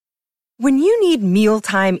When you need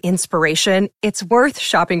mealtime inspiration, it's worth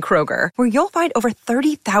shopping Kroger, where you'll find over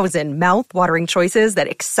 30,000 mouth-watering choices that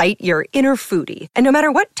excite your inner foodie. And no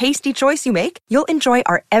matter what tasty choice you make, you'll enjoy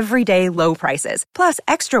our everyday low prices, plus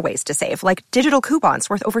extra ways to save, like digital coupons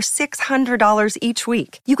worth over $600 each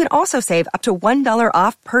week. You can also save up to $1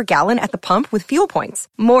 off per gallon at the pump with fuel points.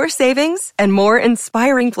 More savings and more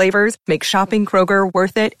inspiring flavors make shopping Kroger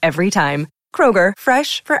worth it every time. Kroger,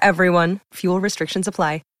 fresh for everyone. Fuel restrictions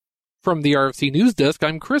apply. From the RFC News Desk,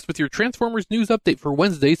 I'm Chris with your Transformers News Update for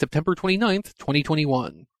Wednesday, September 29th,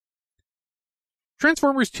 2021.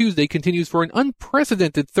 Transformers Tuesday continues for an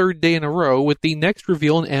unprecedented third day in a row with the next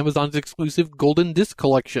reveal in Amazon's exclusive Golden Disc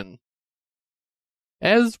collection.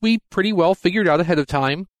 As we pretty well figured out ahead of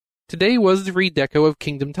time, today was the redeco of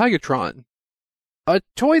Kingdom Tigatron. A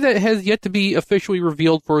toy that has yet to be officially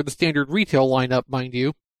revealed for the standard retail lineup, mind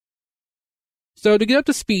you. So to get up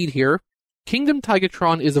to speed here, Kingdom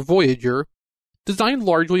Tigatron is a Voyager, designed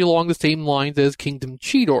largely along the same lines as Kingdom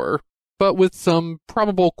Cheetor, but with some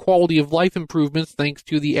probable quality of life improvements thanks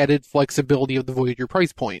to the added flexibility of the Voyager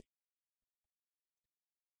price point.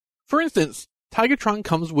 For instance, Tigatron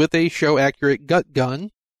comes with a show-accurate gut gun,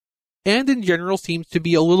 and in general seems to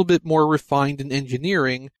be a little bit more refined in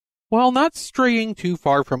engineering, while not straying too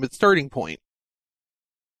far from its starting point.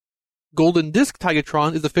 Golden Disc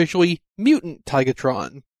Tigatron is officially Mutant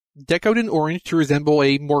Tigatron, decoed in orange to resemble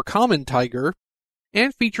a more common tiger,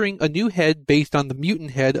 and featuring a new head based on the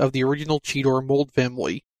mutant head of the original Cheetor mold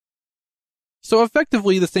family. So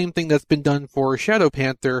effectively the same thing that's been done for Shadow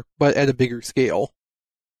Panther, but at a bigger scale.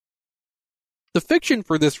 The fiction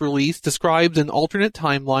for this release describes an alternate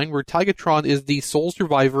timeline where Tigatron is the sole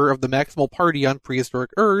survivor of the Maximal Party on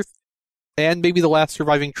prehistoric Earth, and maybe the last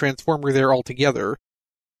surviving Transformer there altogether,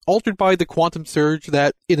 altered by the quantum surge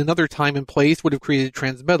that, in another time and place, would have created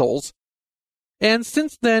transmetals. And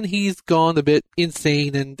since then, he's gone a bit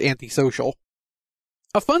insane and antisocial.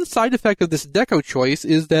 A fun side effect of this deco choice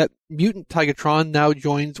is that Mutant Tigatron now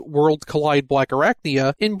joins Worlds Collide Black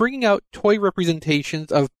Arachnia in bringing out toy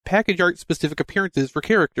representations of package art-specific appearances for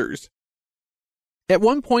characters. At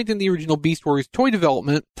one point in the original Beast Wars toy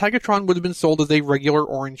development, Tigatron would have been sold as a regular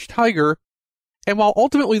orange tiger, and while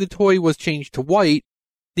ultimately the toy was changed to white,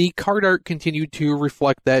 the card art continued to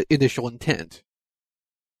reflect that initial intent.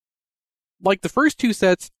 Like the first two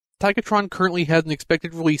sets, Tigatron currently has an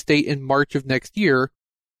expected release date in March of next year,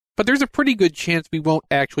 but there's a pretty good chance we won't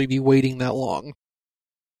actually be waiting that long.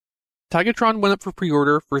 Tigatron went up for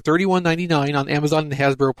pre-order for $31.99 on Amazon and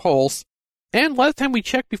Hasbro Pulse, and last time we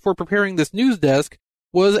checked before preparing this news desk,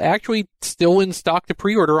 was actually still in stock to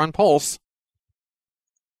pre-order on Pulse.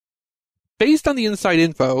 Based on the inside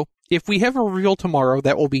info, if we have a reveal tomorrow,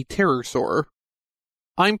 that will be Terrorsaur.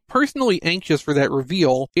 I'm personally anxious for that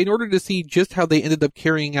reveal in order to see just how they ended up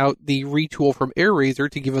carrying out the retool from AirRaiser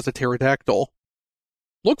to give us a pterodactyl.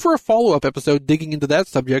 Look for a follow-up episode digging into that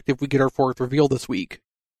subject if we get our fourth reveal this week.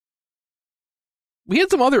 We had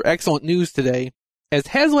some other excellent news today, as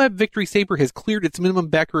HasLab Victory Saber has cleared its minimum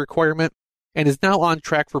backer requirement and is now on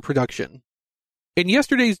track for production. In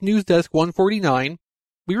yesterday's News Desk 149,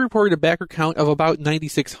 we reported a backer count of about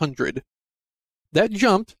 9,600. That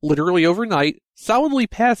jumped, literally overnight, solidly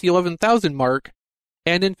past the 11,000 mark,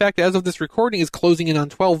 and in fact as of this recording is closing in on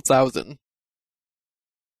 12,000.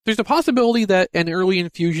 There's a possibility that an early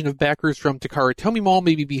infusion of backers from Takara Tomimall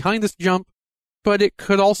may be behind this jump, but it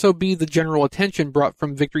could also be the general attention brought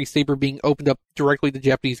from Victory Saber being opened up directly to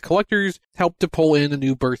Japanese collectors helped to pull in a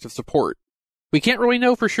new burst of support. We can't really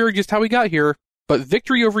know for sure just how we got here, but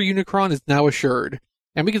victory over Unicron is now assured,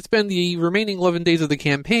 and we can spend the remaining 11 days of the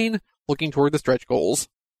campaign looking toward the stretch goals.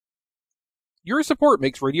 Your support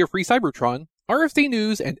makes Radio Free Cybertron, RFC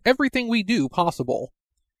News, and everything we do possible.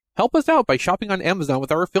 Help us out by shopping on Amazon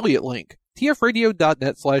with our affiliate link,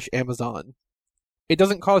 tfradio.net/Amazon. It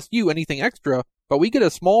doesn't cost you anything extra, but we get a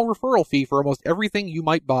small referral fee for almost everything you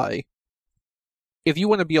might buy. If you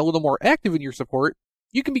want to be a little more active in your support,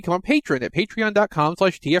 you can become a patron at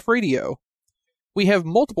patreon.com/tfradio. We have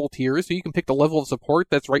multiple tiers so you can pick the level of support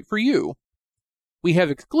that's right for you. We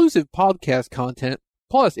have exclusive podcast content,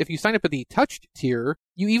 plus if you sign up at the Touched tier,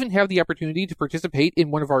 you even have the opportunity to participate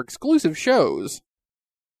in one of our exclusive shows.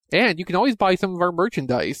 And you can always buy some of our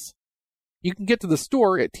merchandise. You can get to the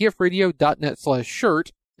store at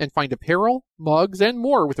tfradio.net/shirt and find apparel, mugs, and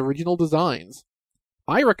more with original designs.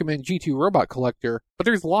 I recommend G2 Robot Collector, but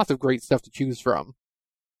there's lots of great stuff to choose from.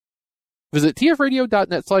 Visit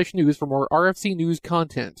tfradio.net/news for more RFC news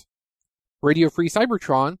content. Radio Free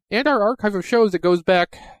Cybertron, and our archive of shows that goes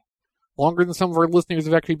back longer than some of our listeners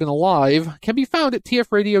have actually been alive, can be found at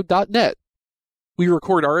tfradio.net. We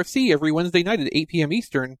record RFC every Wednesday night at 8 p.m.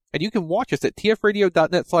 Eastern, and you can watch us at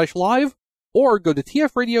tfradio.net/live or go to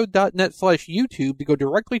tfradio.net/YouTube to go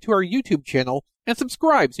directly to our YouTube channel and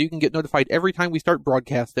subscribe so you can get notified every time we start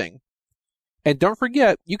broadcasting. And don't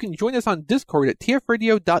forget, you can join us on Discord at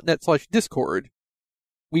tfradio.net/Discord.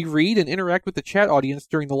 We read and interact with the chat audience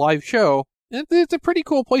during the live show, and it's a pretty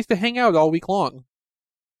cool place to hang out all week long.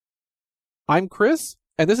 I'm Chris,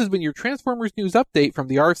 and this has been your Transformers News Update from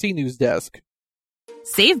the RFC News Desk.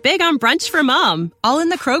 Save big on brunch for mom, all in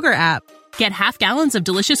the Kroger app. Get half gallons of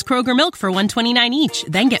delicious Kroger milk for $1.29 each.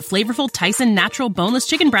 Then get flavorful Tyson natural boneless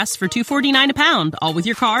chicken breasts for $2.49 a pound, all with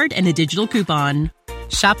your card and a digital coupon.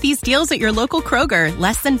 Shop these deals at your local Kroger,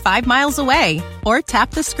 less than 5 miles away. Or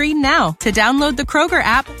tap the screen now to download the Kroger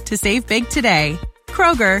app to save big today.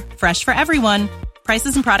 Kroger, fresh for everyone.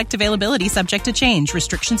 Prices and product availability subject to change.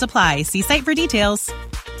 Restrictions apply. See site for details.